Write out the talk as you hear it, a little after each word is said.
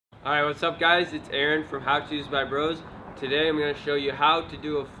Alright, what's up guys? It's Aaron from How To's by Bros. Today I'm going to show you how to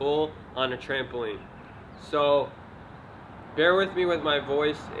do a full on a trampoline. So, bear with me with my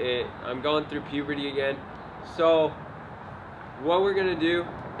voice. I'm going through puberty again. So, what we're going to do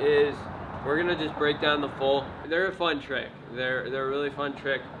is we're going to just break down the full. They're a fun trick. They're a really fun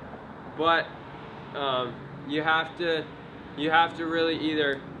trick. But you have to really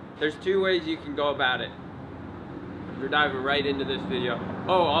either, there's two ways you can go about it. We're diving right into this video.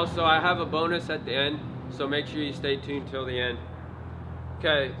 Oh, also I have a bonus at the end, so make sure you stay tuned till the end.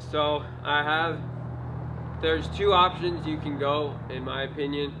 Okay, so there's two options you can go, in my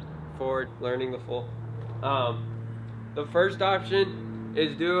opinion, for learning the full. The first option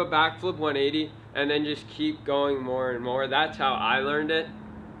is do a backflip 180 and then just keep going more and more. That's how I learned it.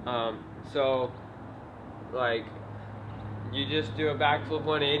 So like you just do a backflip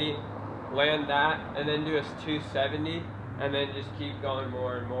 180, land that, and then do a 270, and then just keep going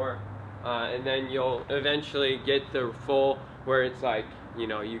more and more, and then you'll eventually get the full where it's like, you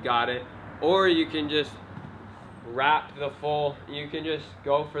know, you got it. Or you can just wrap the full. You can just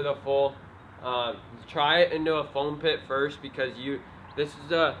go for the full. Try it into a foam pit first, because this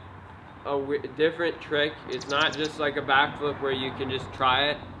is a different trick. It's not just like a backflip where you can just try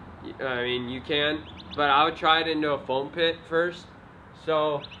it. I mean, you can, but I would try it into a foam pit first.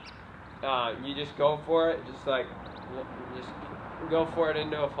 So you just go for it, just go for it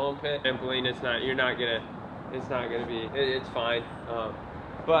into a foam pit. Trampoline, it's not gonna be, it's fine.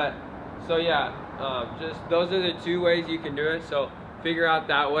 But so yeah, just those are the two ways you can do it. So figure out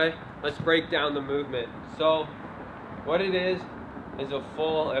that way. Let's break down the movement. So what it is a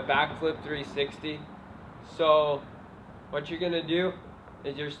backflip 360. So what you're gonna do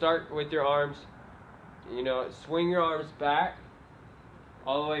is you start with your arms, you know, swing your arms back,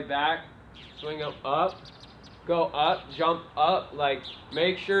 all the way back, swing them up, go up, jump up. Like,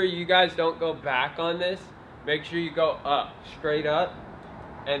 make sure you guys don't go back on this. Make sure you go up, straight up.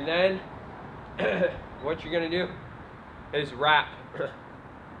 And then what you're gonna do is wrap.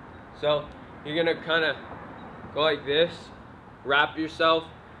 So you're gonna kind of go like this, wrap yourself,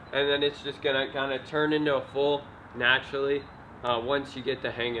 and then it's just gonna kind of turn into a full naturally once you get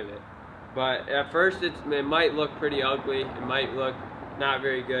the hang of it. But at first it might look pretty ugly, it might look not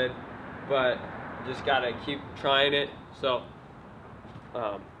very good, but just gotta keep trying it. So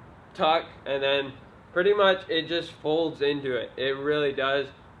tuck, and then pretty much it just folds into it. It really does.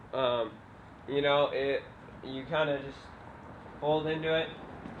 You know, you kind of just fold into it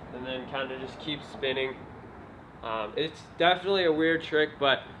and then kind of just keep spinning. It's definitely a weird trick,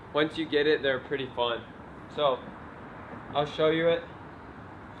 but once you get it, they're pretty fun. So I'll show you it.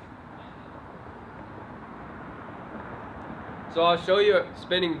 So I'll show you it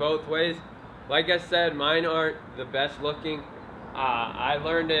spinning both ways. Like I said, mine aren't the best looking. I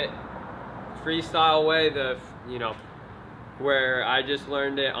learned it freestyle way, where I just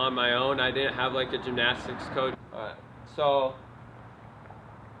learned it on my own. I didn't have like a gymnastics coach. So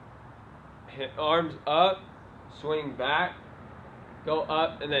hit arms up, swing back, go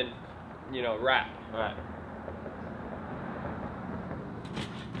up, and then, you know, wrap. All right.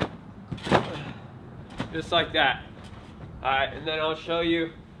 Just like that. Alright, and then I'll show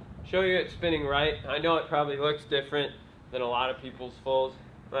you it spinning right. I know it probably looks different than a lot of people's fulls.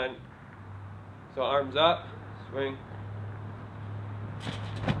 So arms up, swing.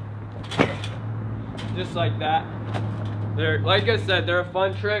 Just like that. Like I said, they're a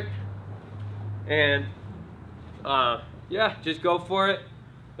fun trick. And yeah, just go for it.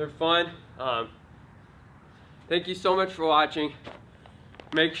 They're fun. Thank you so much for watching.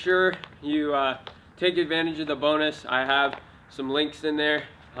 Make sure you take advantage of the bonus. I have some links in there.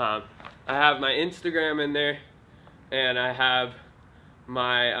 I have my Instagram in there, and I have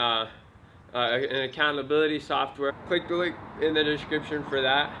my an accountability software. Click the link in the description for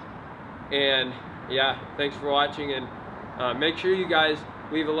that. And yeah, thanks for watching, and make sure you guys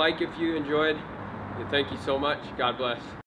leave a like if you enjoyed. And thank you so much. God bless.